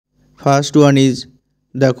First one is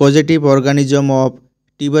the causative organism of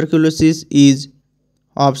tuberculosis is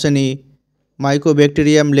option A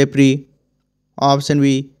Mycobacterium leprae, option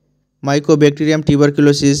B Mycobacterium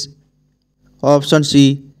tuberculosis, option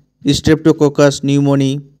C Streptococcus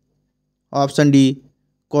pneumoniae, option D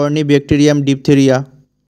Corynebacterium diphtheria.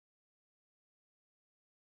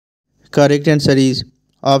 Correct answer is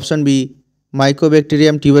option B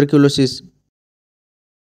Mycobacterium tuberculosis.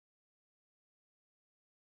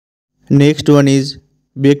 Next one is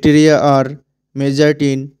bacteria are measured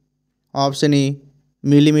in option A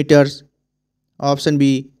millimeters, option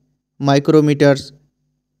B micrometers,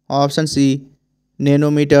 option C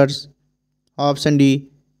nanometers, option D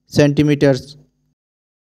centimeters.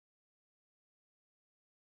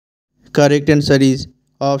 Correct answer is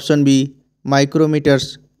option B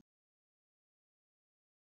micrometers.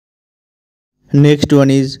 Next one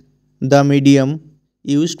is the medium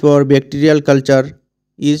used for bacterial culture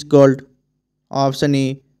is called option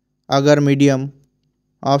A agar medium,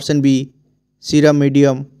 option B serum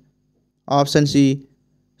medium, option C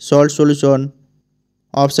salt solution,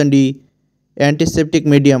 option D antiseptic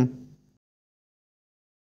medium.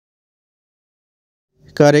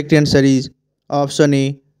 Correct answer is option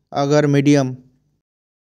A agar medium.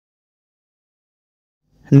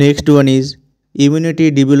 Next one is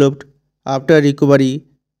immunity developed after recovery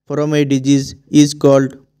from a disease is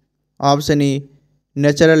called option A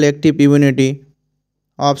natural active immunity,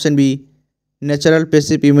 option B natural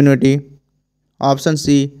passive immunity, option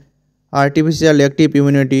C artificial active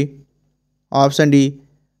immunity, option D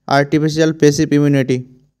artificial passive immunity.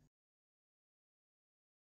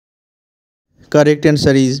 Correct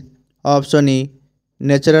answer is option A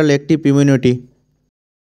natural active immunity.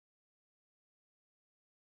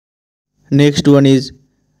 Next one is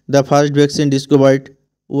the first vaccine discovered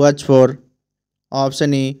was for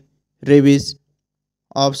option A rabies,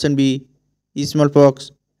 option B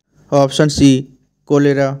smallpox, option C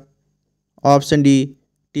cholera, option D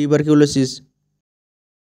tuberculosis.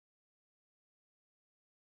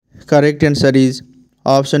 Correct answer is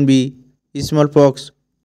option B smallpox.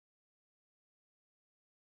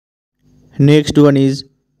 Next one is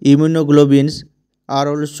immunoglobulins are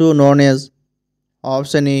also known as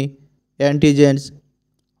option A antigens,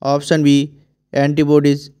 option B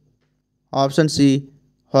antibodies, option C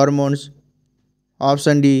hormones,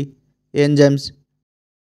 option D enzymes.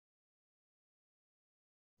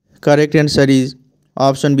 Correct answer is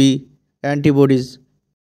option B antibodies.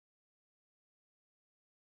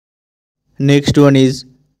 Next one is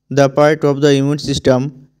the part of the immune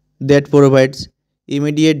system that provides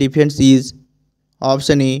immediate defense is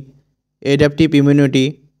option A adaptive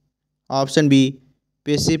immunity, option B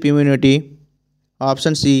passive immunity,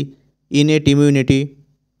 option C innate immunity,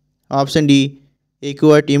 option D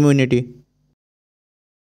acquired immunity.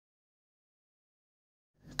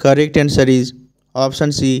 Correct answer is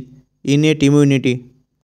option C innate immunity.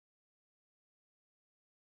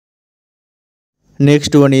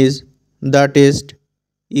 Next one is the test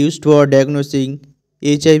used for diagnosing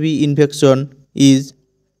HIV infection is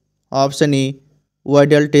option A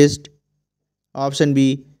Widal test, option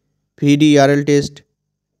B VDRL test,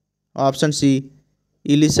 option C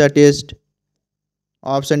ELISA test,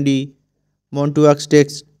 option D Montoux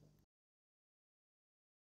test.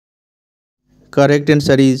 Correct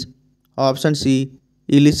answer is option C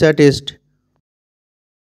ELISA test.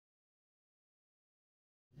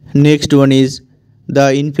 Next one is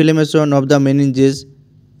the inflammation of the meninges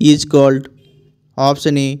is called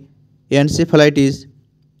option A encephalitis,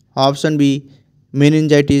 option B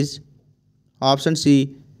meningitis, option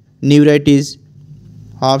C neuritis,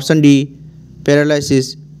 option D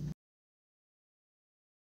paralysis.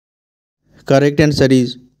 Correct answer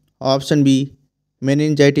is option B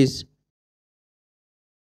meningitis.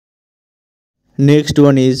 Next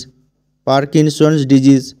one is Parkinson's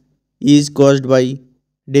disease is caused by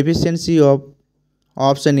deficiency of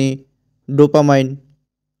option A dopamine,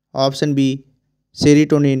 option B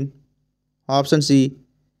serotonin, option C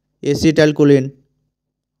acetylcholine,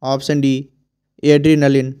 option D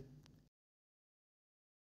adrenaline.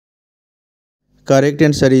 Correct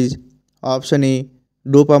answer is option A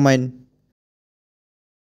dopamine.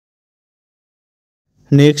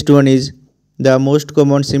 Next one is the most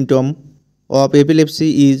common symptom of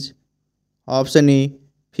epilepsy is option A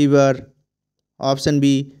fever, option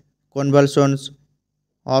B convulsions,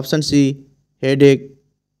 option C headache,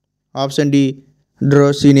 option D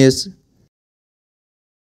drowsiness.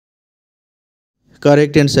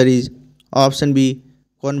 Correct answer is option B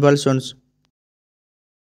convulsions.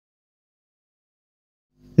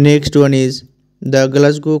 Next one is the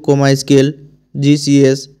Glasgow Coma Scale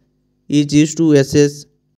GCS is used to assess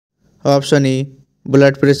Option A,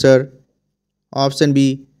 blood pressure. Option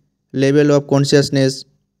B, level of consciousness.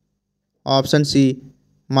 Option C,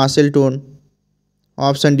 muscle tone.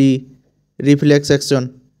 Option D, reflex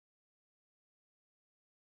action.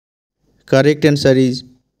 Correct answer is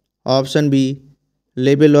option B,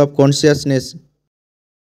 level of consciousness.